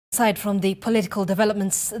Aside from the political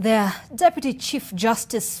developments there, Deputy Chief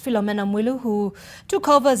Justice Philomena Mwilu, who took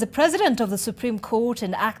over as the President of the Supreme Court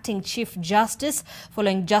and Acting Chief Justice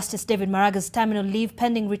following Justice David Maraga's terminal leave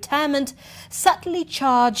pending retirement, subtly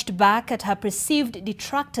charged back at her perceived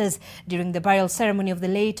detractors during the burial ceremony of the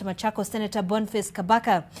late Machakos Senator Boniface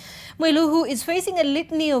Kabaka. Mwilu, who is facing a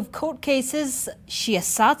litany of court cases she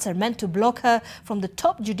asserts are meant to block her from the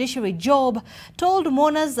top judiciary job, told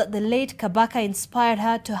mourners that the late Kabaka inspired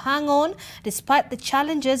her to hang on despite the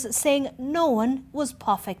challenges, saying no one was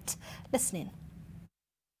perfect. Listen in.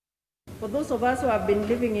 For those of us who have been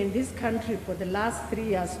living in this country for the last 3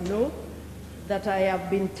 years know that I have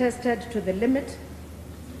been tested to the limit,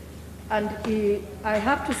 and I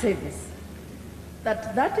have to say this,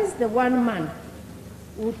 that is the one man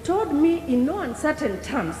who told me in no uncertain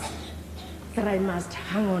terms that I must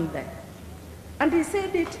hang on there. And he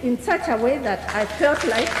said it in such a way that I felt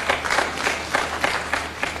like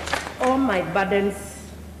all my burdens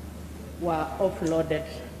were offloaded.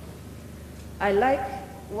 I like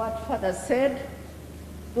what Father said.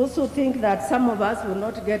 Those who think that some of us will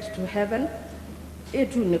not get to heaven,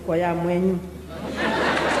 etu ni kwa ya mwenyu.